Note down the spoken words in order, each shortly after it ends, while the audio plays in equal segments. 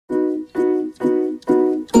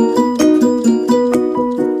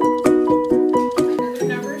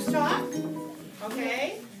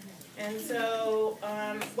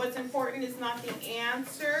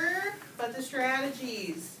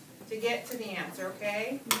to get to the answer,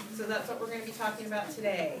 okay? So that's what we're going to be talking about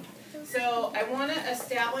today. So I want to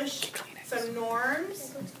establish some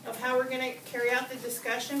norms of how we're going to carry out the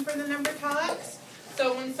discussion for the number talks.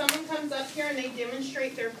 So when someone comes up here and they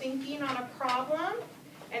demonstrate their thinking on a problem,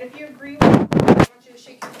 and if you agree with it, I want you to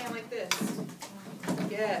shake your hand like this.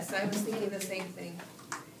 Yes, I was thinking the same thing.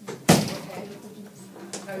 Okay.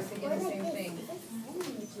 I was thinking the same thing.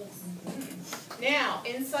 Now,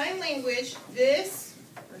 in sign language, this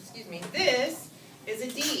is a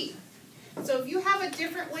D. So if you have a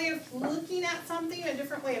different way of looking at something, a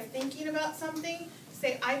different way of thinking about something,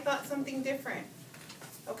 say, I thought something different.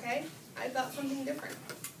 Okay? I thought something different.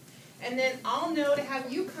 And then I'll know to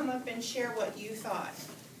have you come up and share what you thought.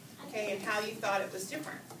 Okay? And how you thought it was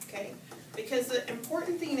different. Okay? Because the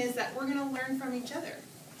important thing is that we're going to learn from each other.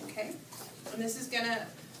 Okay? And this is going to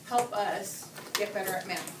help us get better at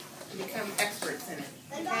math and become experts in it.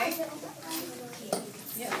 Okay?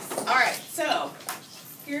 Yes. All right. So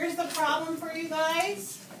here's the problem for you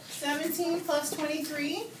guys. 17 plus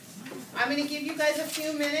 23. I'm going to give you guys a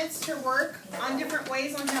few minutes to work on different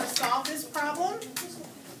ways on how to solve this problem.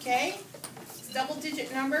 Okay? It's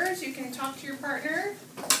double-digit numbers. You can talk to your partner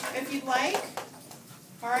if you'd like.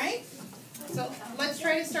 All right? So let's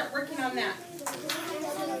try to start working on that.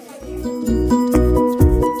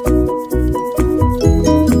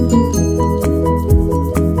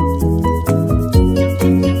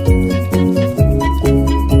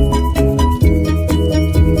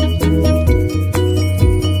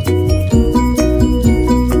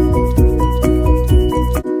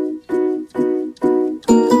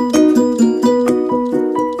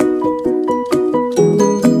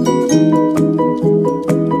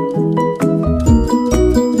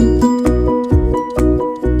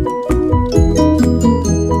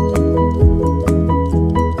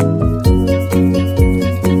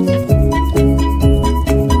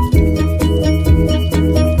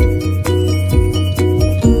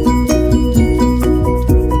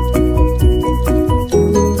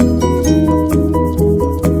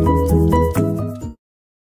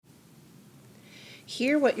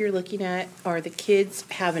 Here what you're looking at are the kids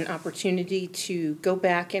have an opportunity to go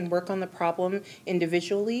back and work on the problem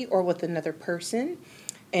individually or with another person.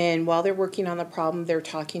 And while they're working on the problem, they're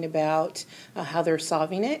talking about how they're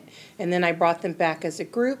solving it. And then I brought them back as a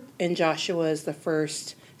group, and Joshua is the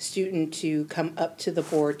first student to come up to the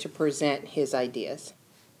board to present his ideas.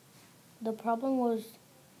 The problem was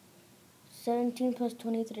 17 plus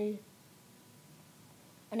 23.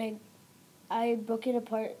 And I broke it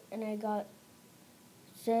apart, and I got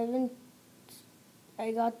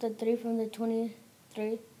the 3 from the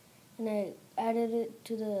 23, and I added it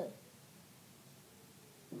to the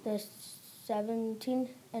 17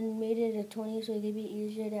 and made it a 20 so it could be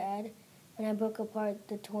easier to add. And I broke apart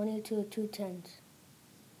the 20 to 2 10s.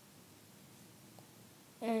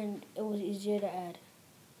 And it was easier to add.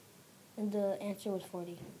 And the answer was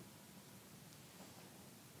 40.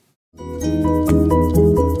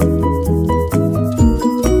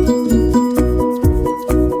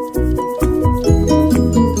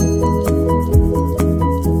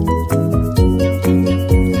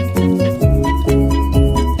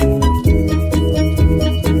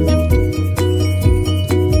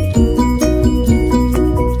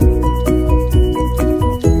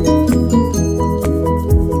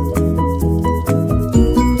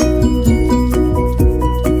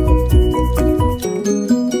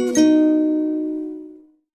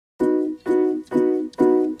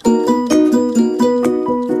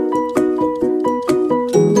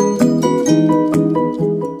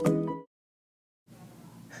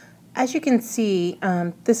 As you can see,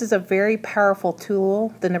 this is a very powerful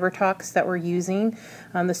tool, the Number Talks that we're using.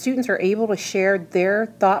 The students are able to share their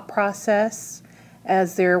thought process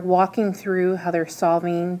as they're walking through how they're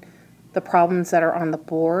solving the problems that are on the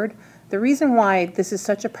board. The reason why this is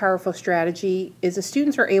such a powerful strategy is the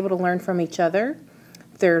students are able to learn from each other.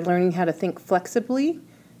 They're learning how to think flexibly.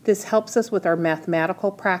 This helps us with our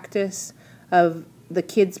mathematical practice of the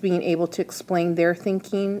kids being able to explain their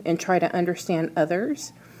thinking and try to understand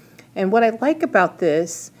others. And what I like about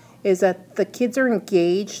this is that the kids are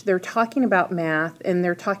engaged, they're talking about math, and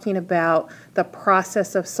they're talking about the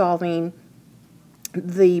process of solving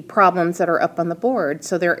the problems that are up on the board.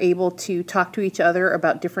 So they're able to talk to each other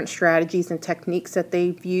about different strategies and techniques that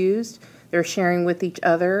they've used. They're sharing with each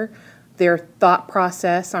other their thought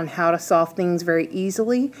process on how to solve things very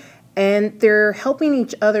easily. And they're helping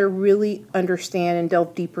each other really understand and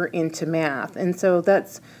delve deeper into math. And so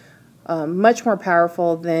that's much more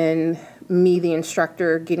powerful than me, the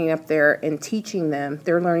instructor, getting up there and teaching them.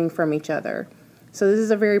 They're learning from each other. So this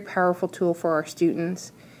is a very powerful tool for our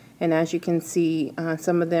students. And as you can see,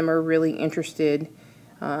 some of them are really interested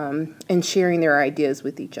in sharing their ideas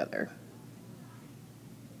with each other.